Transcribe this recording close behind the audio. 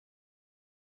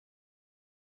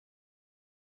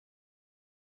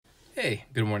Hey,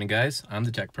 good morning guys. I'm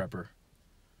the Tech Prepper.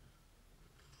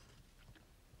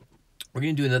 We're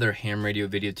going to do another ham radio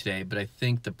video today, but I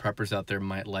think the preppers out there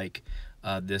might like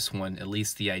this one, at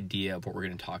least the idea of what we're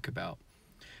going to talk about.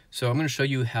 So I'm going to show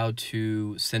you how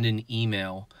to send an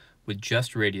email with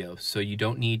just radio, so you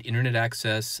don't need internet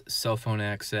access, cell phone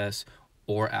access,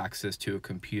 or access to a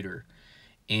computer.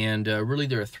 And really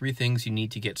there are three things you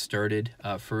need to get started.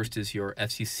 First is your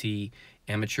FCC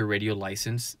amateur radio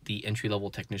license. The entry-level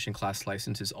technician class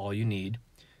license is all you need.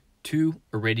 Two,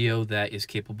 a radio that is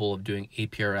capable of doing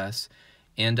APRS.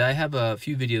 And I have a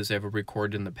few videos I've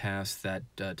recorded in the past that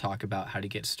talk about how to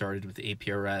get started with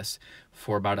APRS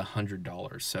for about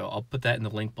 $100. So I'll put that in the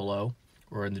link below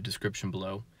or in the description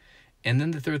below. And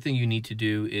then the third thing you need to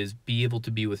do is be able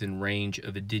to be within range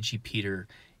of a digipeater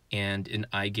and an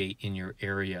iGate in your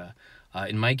area.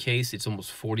 In my case, it's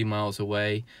almost 40 miles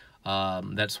away.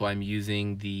 That's why I'm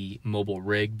using the mobile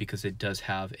rig, because it does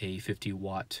have a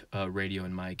 50-watt radio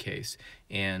in my case.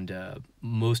 And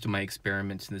most of my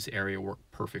experiments in this area work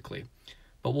perfectly.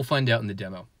 But we'll find out in the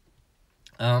demo.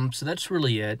 So that's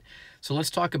really it. So let's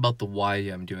talk about the why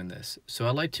I'm doing this. So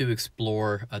I like to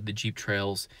explore the Jeep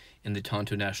trails in the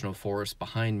Tonto National Forest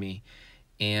behind me.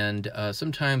 And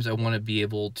sometimes I want to be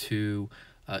able to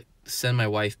send my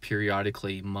wife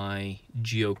periodically my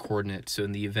geo coordinates, so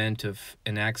in the event of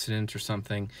an accident or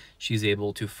something, she's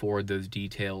able to forward those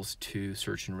details to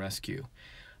search and rescue.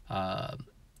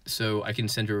 So I can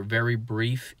send her a very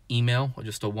brief email,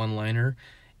 just a one-liner,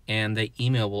 and the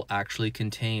email will actually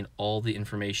contain all the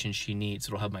information she needs.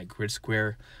 It'll have my grid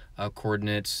square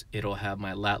coordinates, it'll have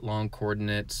my lat long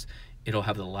coordinates, it'll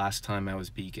have the last time I was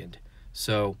beaconed.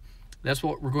 So that's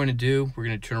what we're going to do. We're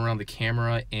going to turn around the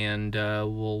camera and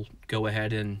we'll go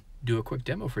ahead and do a quick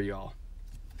demo for y'all.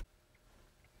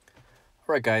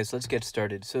 Alright guys, let's get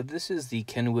started. So this is the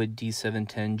Kenwood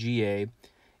D710GA.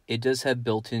 It does have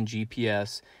built-in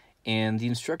GPS, and the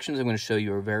instructions I'm going to show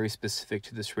you are very specific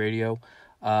to this radio.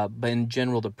 But in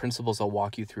general, the principles I'll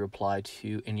walk you through apply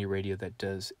to any radio that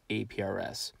does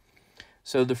APRS.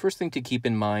 So the first thing to keep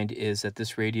in mind is that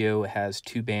this radio has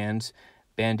two bands,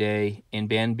 band A and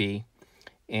band B.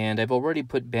 And I've already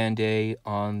put band A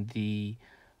on the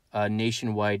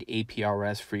nationwide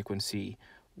APRS frequency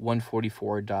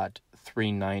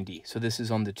 144.390. So this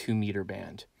is on the 2-meter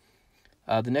band.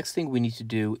 The next thing we need to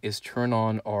do is turn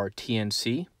on our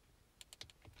TNC.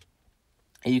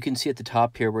 And you can see at the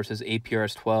top here where it says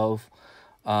APRS 12,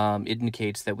 it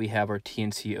indicates that we have our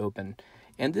TNC open.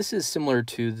 And this is similar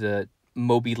to the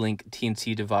MobiLink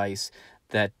TNC device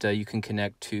that you can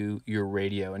connect to your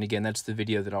radio. And again, that's the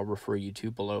video that I'll refer you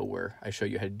to below, where I show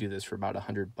you how to do this for about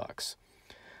 $100.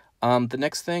 The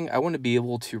next thing, I want to be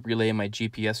able to relay my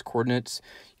GPS coordinates.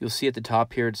 You'll see at the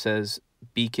top here it says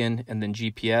beacon and then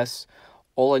GPS.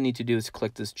 All I need to do is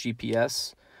click this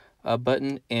GPS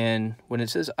button, and when it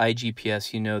says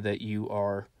iGPS, you know that you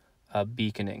are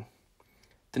beaconing.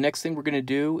 The next thing we're going to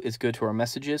do is go to our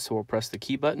messages, so we'll press the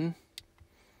key button,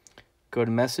 go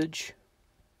to message.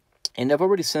 And I've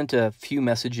already sent a few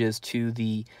messages to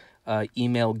the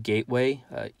email gateway,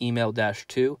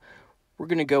 email-2. We're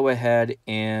going to go ahead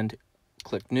and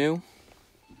click new.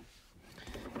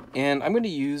 And I'm going to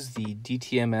use the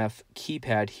DTMF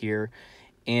keypad here.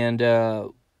 And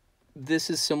this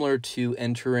is similar to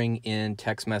entering in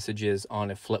text messages on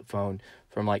a flip phone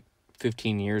from like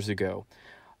 15 years ago.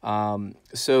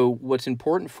 So what's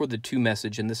important for the to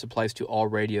message, and this applies to all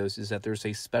radios, is that there's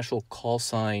a special call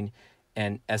sign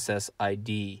and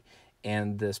SSID,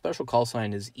 and the special call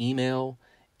sign is email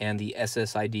and the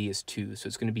SSID is 2, so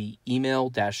it's going to be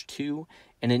email-2,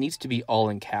 and it needs to be all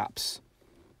in caps.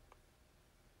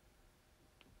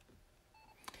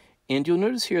 And you'll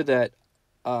notice here that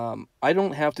I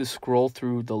don't have to scroll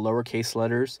through the lowercase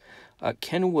letters.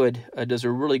 Kenwood does a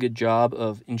really good job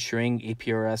of ensuring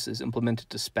APRS is implemented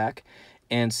to spec,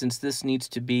 and since this needs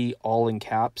to be all in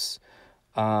caps,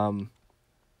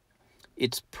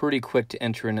 it's pretty quick to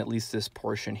enter in at least this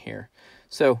portion here.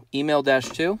 So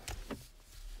email-2,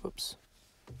 whoops,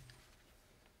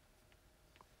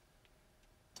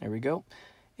 there we go,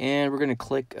 and we're going to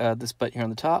click this button here on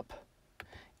the top,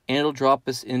 and it'll drop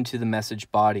us into the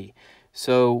message body.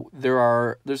 So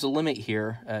there's a limit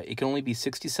here. It can only be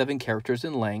 67 characters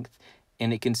in length,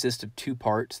 and it consists of two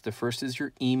parts. The first is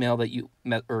your email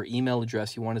that or email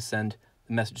address you want to send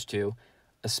the message to,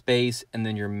 a space, and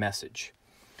then your message.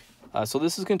 So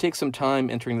this is going to take some time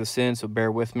entering this in, so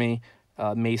bear with me.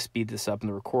 May speed this up in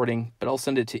the recording, but I'll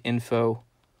send it to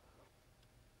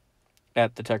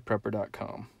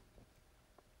info@thetechprepper.com.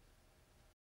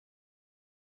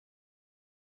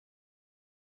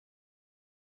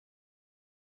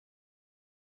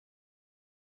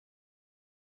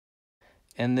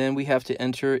 And then we have to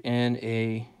enter in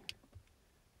a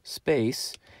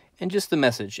space and just the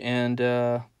message. And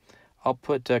I'll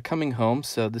put coming home,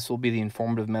 so this will be the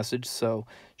informative message, so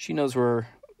she knows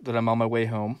that I'm on my way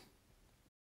home.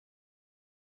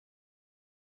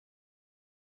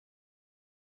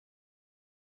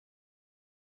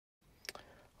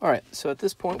 All right, so at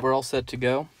this point, we're all set to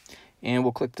go. And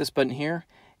we'll click this button here.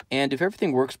 And if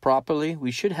everything works properly, we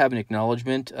should have an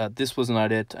acknowledgement. This was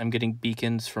not it. I'm getting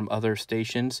beacons from other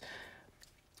stations.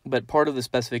 But part of the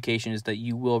specification is that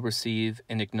you will receive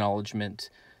an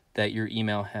acknowledgement that your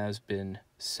email has been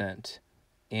sent.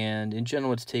 And in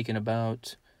general, it's taken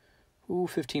about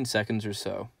 15 seconds or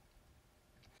so.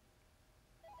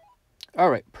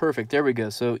 All right, perfect. There we go.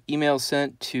 So email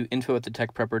sent to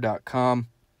info@thetechprepper.com.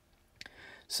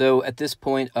 So at this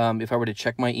point, if I were to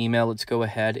check my email, let's go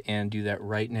ahead and do that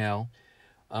right now.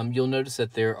 You'll notice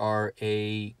that there are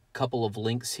a couple of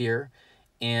links here,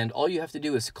 and all you have to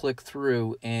do is click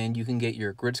through and you can get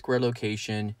your grid square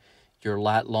location, your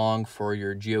lat long for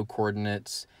your geo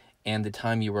coordinates, and the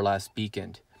time you were last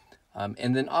beaconed.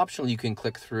 And then optionally, you can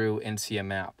click through and see a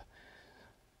map.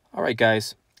 All right,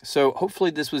 guys. So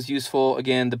hopefully this was useful.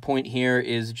 Again, the point here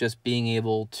is just being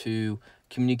able to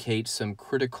communicate some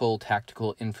critical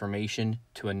tactical information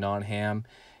to a non-ham.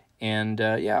 And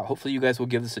yeah, hopefully you guys will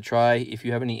give this a try. If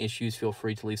you have any issues, feel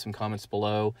free to leave some comments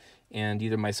below, and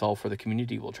either myself or the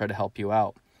community will try to help you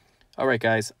out. All right,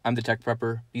 guys, I'm the Tech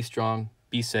Prepper. Be strong,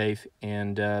 be safe,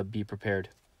 and be prepared.